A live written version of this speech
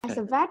As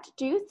Okay. a vet,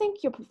 do you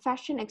think your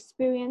profession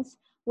experience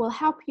will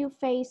help you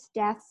face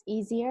deaths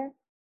easier?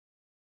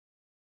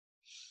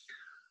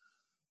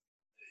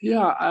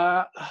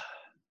 Yeah,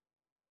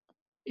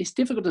 it's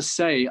difficult to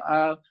say.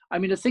 I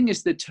mean, the thing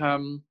is that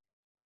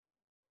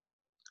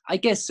I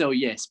guess so,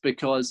 yes,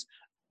 because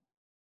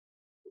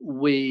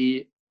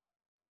we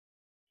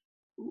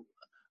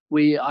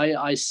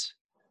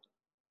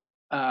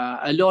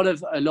a lot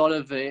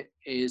of it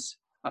is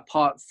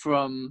apart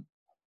from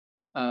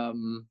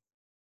um,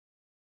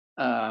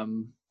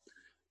 um,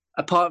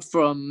 apart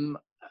from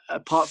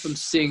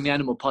seeing the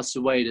animal pass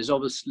away. There's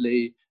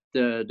obviously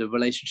the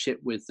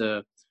relationship with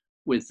the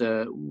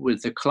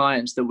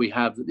clients that we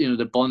have. You know,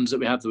 the bonds that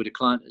we have with the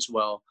client as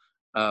well.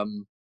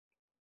 Um,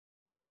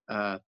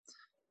 uh,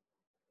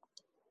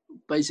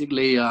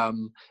 Basically, I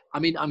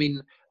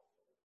mean,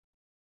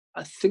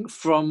 I think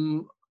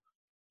from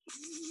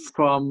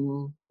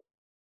from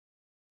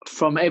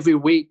every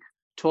week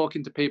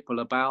talking to people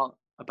about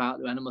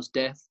the animal's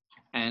death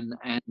and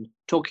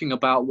talking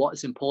about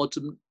what's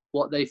important,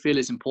 what they feel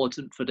is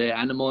important for their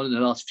animal in the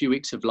last few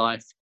weeks of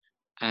life,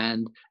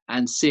 and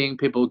seeing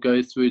people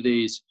go through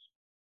these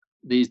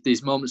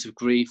moments of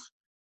grief.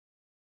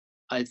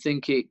 I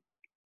think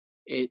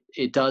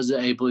it does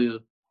enable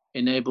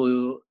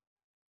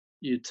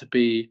you to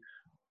be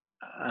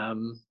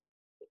um,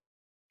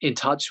 in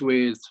touch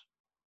with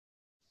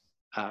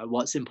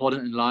what's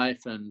important in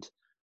life and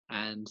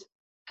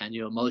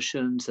your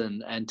emotions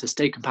and to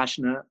stay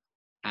compassionate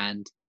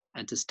and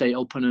to stay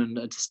open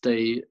and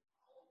to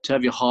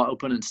have your heart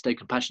open and stay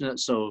compassionate.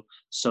 So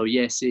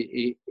yes,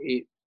 it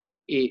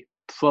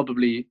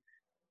probably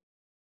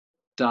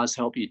does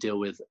help you deal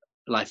with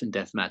life and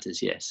death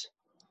matters. Yes.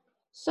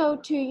 So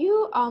to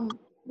you,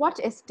 what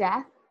is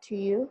death to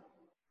you?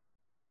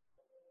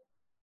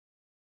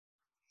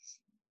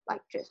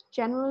 Like just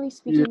generally Yeah.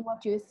 speaking,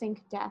 what do you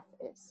think death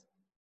is?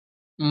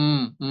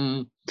 Mm,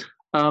 mm.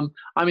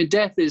 I mean,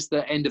 death is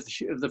the end of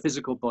the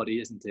physical body,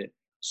 isn't it?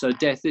 So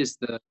death is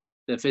the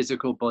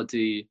physical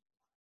body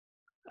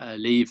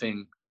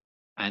leaving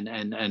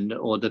and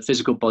or the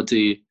physical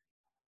body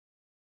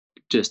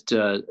just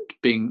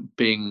being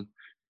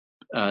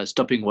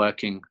stopping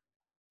working.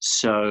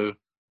 So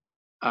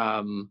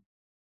um,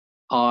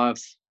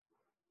 I've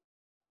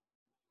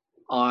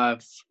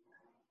I've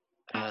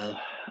uh,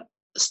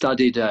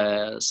 studied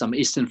some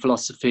Eastern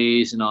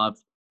philosophies and I've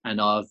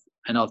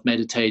I've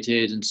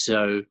meditated, and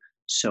so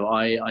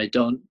I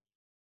don't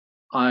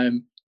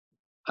I'm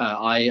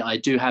I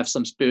do have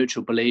some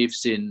spiritual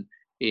beliefs in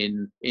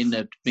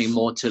there being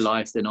more to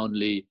life than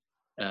only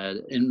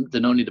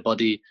than only the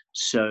body.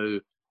 So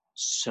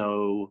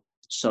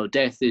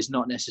death is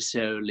not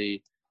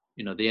necessarily,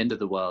 you know, the end of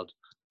the world,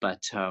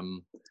 but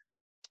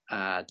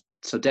uh,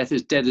 so death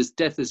is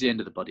the end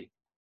of the body.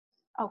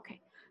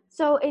 Okay.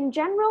 So in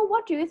general,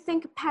 what do you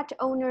think pet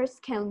owners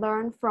can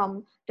learn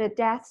from the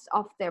deaths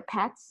of their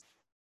pets?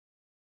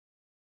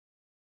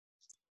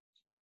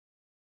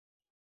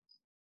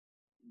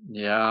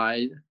 Yeah,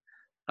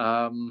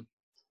 um,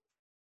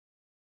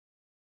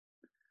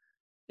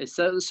 it's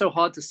so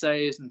hard to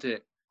say, isn't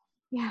it?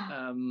 Yeah.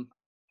 Um,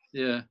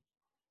 yeah.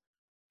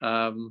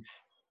 Um,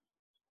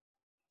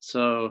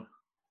 so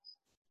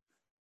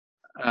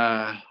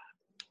uh,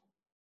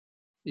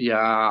 yeah,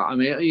 I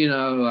mean, you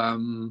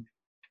know,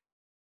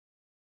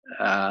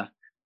 uh,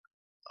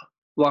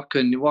 what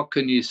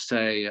can you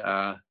say?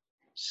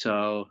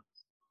 So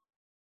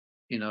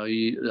you know,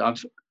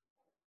 I've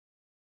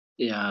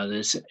yeah,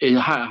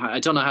 I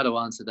don't know how to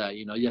answer that.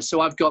 You know, yeah.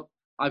 So I've got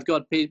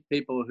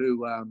people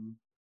who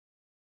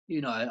you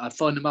know, I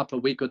phone them up a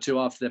week or two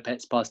after their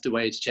pets passed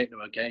away to check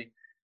they're okay,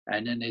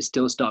 and then they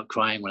still start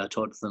crying when I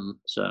talk to them.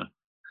 So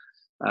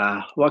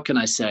what can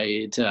I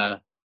say?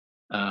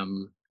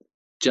 Um,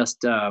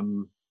 just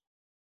you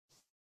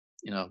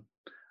know,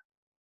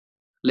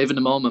 live in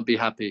the moment, be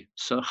happy.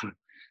 So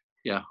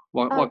yeah,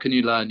 Uh, what can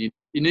you learn? You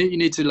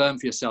need to learn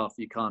for yourself.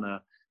 You can't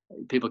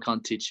people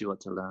can't teach you what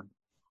to learn.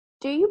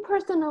 do you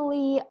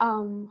personally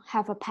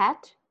have a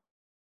pet?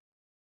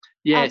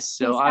 Yes,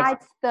 so I've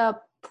Besides the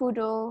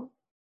poodle,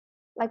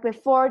 like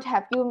before,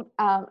 have you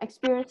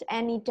experienced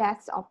any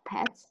deaths of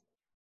pets?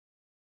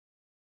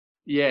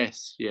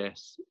 yes,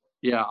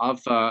 yeah,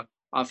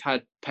 I've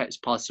had pets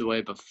pass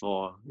away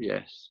before.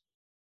 Yes,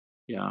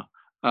 yeah.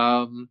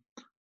 Um,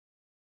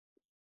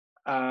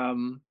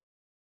 um,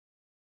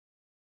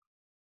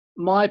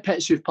 my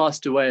pets who've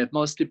passed away have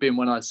mostly been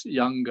when I was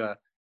younger,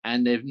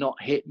 and they've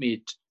not hit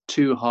me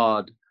too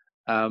hard.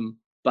 But um,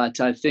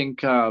 I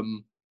think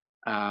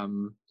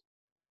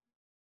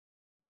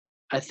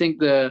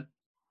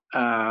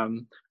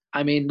um,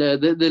 I mean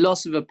the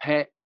loss of a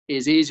pet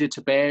is easier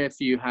to bear if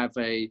you have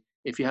a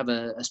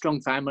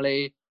strong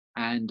family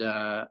and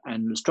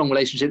strong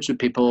relationships with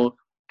people,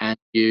 and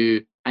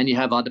you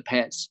have other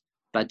pets.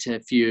 But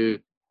if you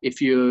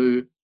if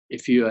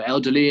you're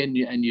elderly and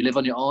you live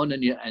on your own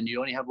and you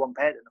only have one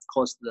pet, and of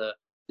course the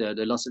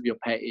loss of your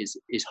pet is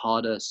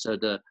harder. So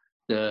the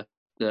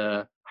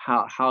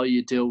how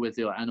you deal with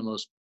your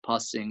animals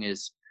passing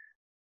is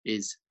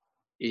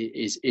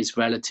is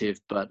relative,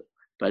 but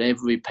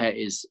every pet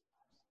is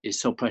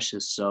so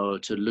precious. So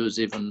to lose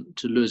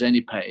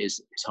any pet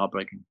is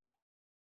heartbreaking.